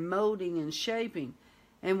changing and molding and shaping.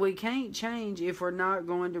 And we can't change if we're not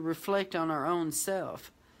going to reflect on our own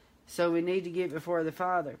self. So we need to get before the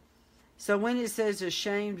Father. So when it says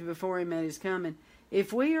ashamed before Him at His coming,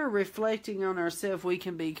 if we are reflecting on ourselves, we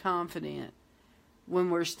can be confident when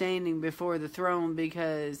we're standing before the throne,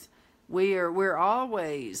 because we're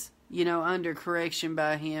always, under correction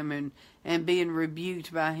by Him and being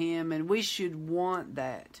rebuked by Him. And we should want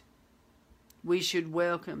that. We should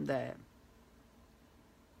welcome that.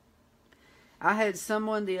 I had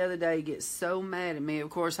someone the other day get so mad at me.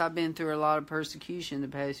 Of course, I've been through a lot of persecution the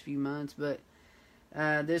past few months, but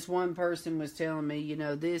this one person was telling me,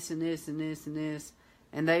 this and this and this and this,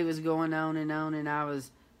 and they was going on, and I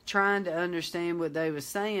was trying to understand what they was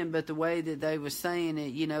saying, but the way that they was saying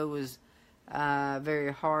it, was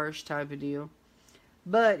very harsh type of deal.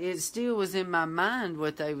 But it still was in my mind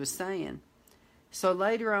what they was saying. So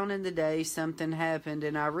later on in the day, something happened,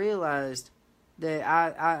 and I realized that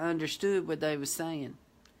I understood what they were saying.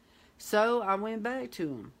 So I went back to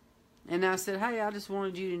them, and I said, hey, I just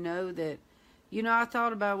wanted you to know that, I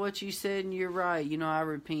thought about what you said, and you're right. I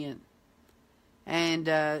repent.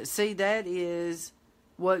 And see, that is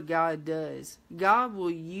what God does. God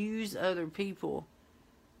will use other people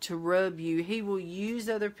to rub you. He will use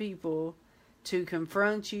other people to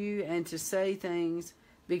confront you and to say things,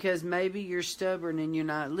 because maybe you're stubborn and you're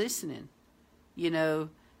not listening.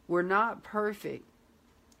 We're not perfect,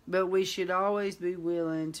 but we should always be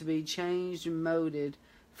willing to be changed and molded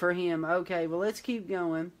for Him. Okay, well, let's keep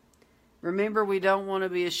going. Remember, we don't want to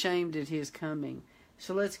be ashamed at His coming.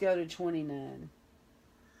 So let's go to 29.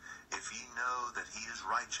 If ye know that He is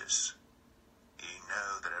righteous, ye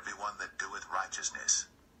know that everyone that doeth righteousness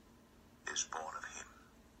is born of Him.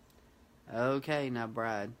 Okay, now,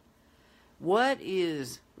 bride. What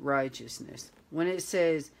is righteousness? When it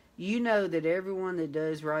says, you know that everyone that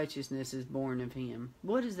does righteousness is born of Him.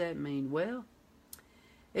 What does that mean? Well,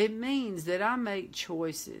 it means that I make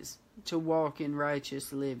choices to walk in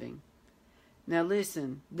righteous living. Now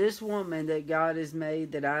listen, this woman that God has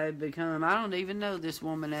made, that I have become, I don't even know this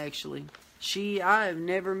woman actually. I have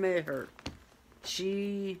never met her.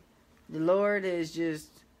 The Lord has just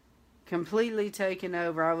completely taken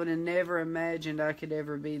over. I would have never imagined I could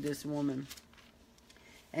ever be this woman.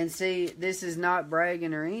 And see, this is not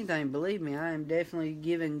bragging or anything. Believe me, I am definitely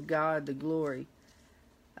giving God the glory.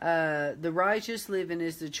 The righteous living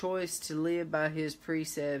is the choice to live by His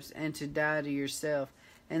precepts and to die to yourself.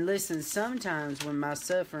 And listen, sometimes when my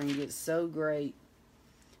suffering gets so great,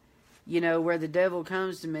 where the devil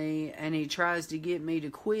comes to me and he tries to get me to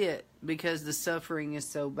quit because the suffering is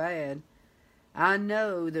so bad, I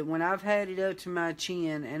know that when I've had it up to my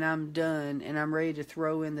chin and I'm done and I'm ready to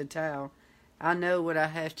throw in the towel, I know what I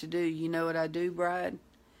have to do. You know what I do, bride?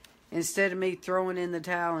 Instead of me throwing in the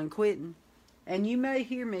towel and quitting, and you may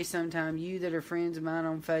hear me sometimes, you that are friends of mine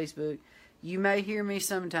on Facebook, you may hear me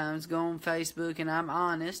sometimes go on Facebook and I'm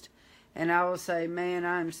honest, and I will say, man,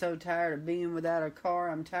 I'm so tired of being without a car.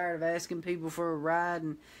 I'm tired of asking people for a ride.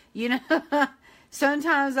 And,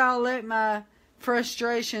 sometimes I'll let my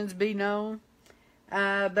frustrations be known.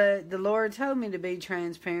 But the Lord told me to be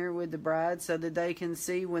transparent with the bride so that they can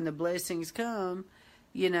see when the blessings come,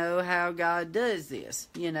 how God does this,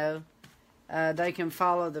 they can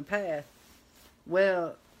follow the path.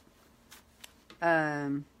 Well,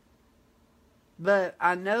 But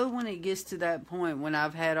I know when it gets to that point, when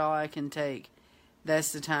I've had all I can take,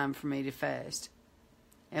 that's the time for me to fast.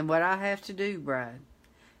 And what I have to do, bride,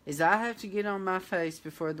 is I have to get on my face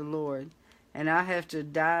before the Lord, and I have to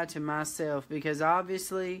die to myself, because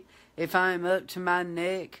obviously, if I am up to my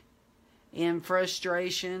neck in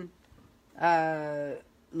frustration,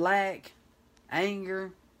 lack,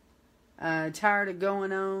 anger, tired of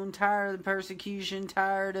going on, tired of the persecution,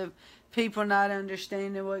 tired of people not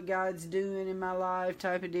understanding what God's doing in my life,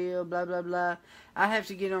 type of deal, blah, blah, blah. I have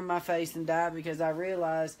to get on my face and die, because I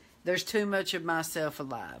realize there's too much of myself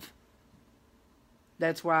alive.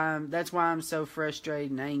 That's why I'm so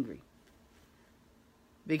frustrated and angry.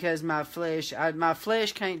 Because my flesh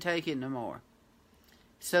can't take it no more.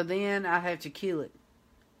 So then I have to kill it.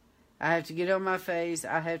 I have to get on my face.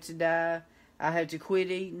 I have to die. I have to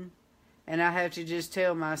quit eating. And I have to just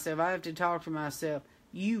tell myself, I have to talk to myself,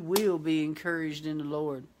 you will be encouraged in the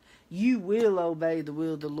Lord. You will obey the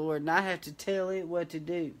will of the Lord. And I have to tell it what to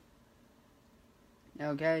do.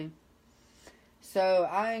 Okay? So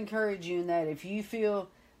I encourage you in that. If you feel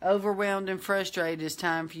overwhelmed and frustrated, it's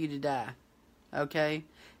time for you to die. Okay?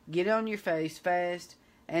 Get on your face, fast,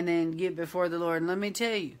 and then get before the Lord. And let me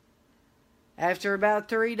tell you, after about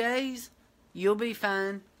 3 days, you'll be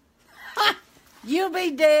fine. You'll be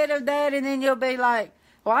dead of that, and then you'll be like,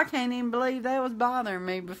 well, I can't even believe that was bothering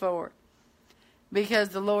me before. Because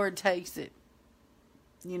the Lord takes it.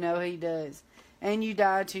 You know, He does. And you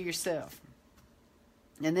die to yourself.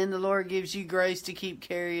 And then the Lord gives you grace to keep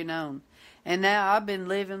carrying on. And now I've been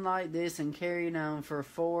living like this and carrying on for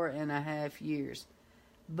 4.5 years.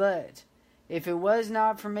 But if it was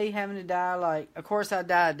not for me having to die, like, of course I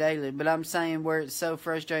die daily, but I'm saying where it's so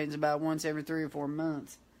frustrating, it's about once every 3 or 4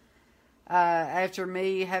 months. After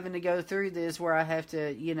me having to go through this, where I have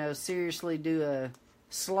to, seriously do a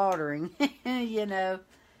slaughtering,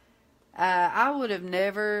 I would have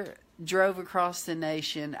never drove across the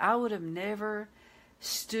nation. I would have never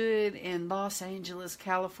stood in Los Angeles,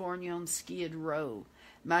 California on Skid Row.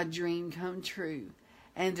 My dream come true.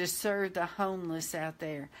 And to serve the homeless out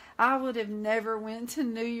there. I would have never went to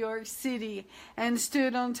New York City and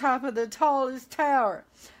stood on top of the tallest tower,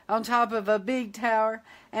 on top of a big tower,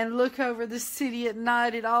 and look over the city at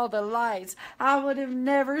night at all the lights. I would have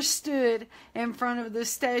never stood in front of the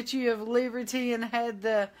Statue of Liberty and had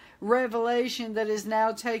the revelation that is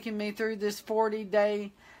now taking me through this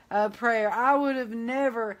 40-day prayer. I would have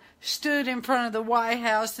never stood in front of the White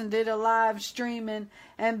House and did a live streaming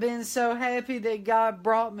and been so happy that God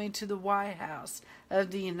brought me to the White House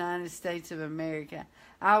of the United States of America.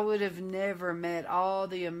 I would have never met all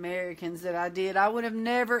the Americans that I did. I would have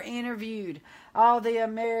never interviewed all the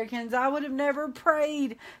Americans. I would have never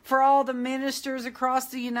prayed for all the ministers across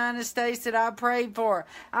the United States that I prayed for.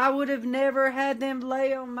 I would have never had them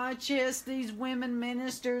lay on my chest, these women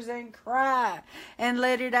ministers, and cry and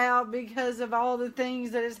let it out because of all the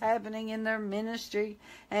things that is happening in their ministry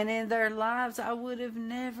and in their lives. I would have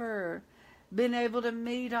never been able to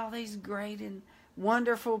meet all these great and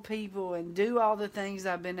wonderful people and do all the things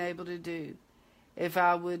I've been able to do if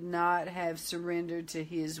I would not have surrendered to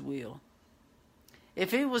His will.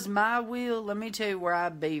 If it was my will, let me tell you where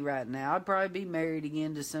I'd be right now. I'd probably be married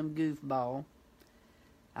again to some goofball.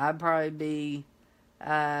 I'd probably be,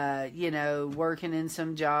 working in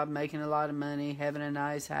some job, making a lot of money, having a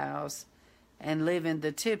nice house, and living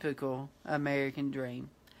the typical American dream.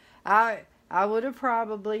 I would have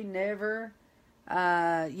probably never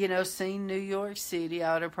seen New York City.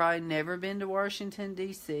 I would have probably never been to Washington,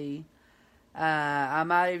 D.C. I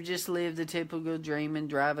might have just lived the typical dream and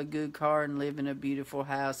drive a good car and live in a beautiful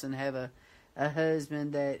house and have a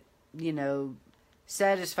husband that,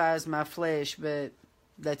 satisfies my flesh, but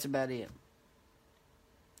that's about it.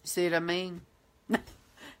 See what I mean?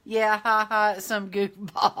 Yeah, ha, some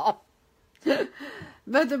goofball.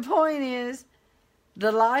 But the point is,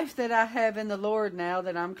 the life that I have in the Lord now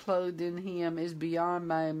that I'm clothed in Him is beyond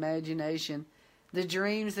my imagination. The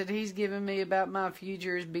dreams that He's given me about my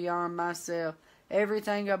future is beyond myself.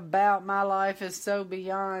 Everything about my life is so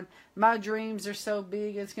beyond. My dreams are so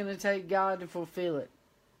big, it's going to take God to fulfill it.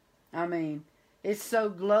 I mean, it's so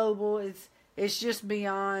global. It's just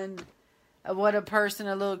beyond what a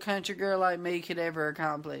little country girl like me could ever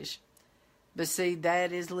accomplish. But see,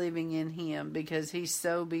 that is living in Him because He's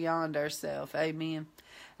so beyond ourselves. Amen.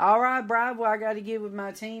 All right, bride. Well, I got to get with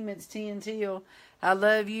my team. It's 10 till. I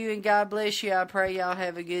love you and God bless you. I pray y'all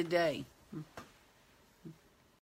have a good day.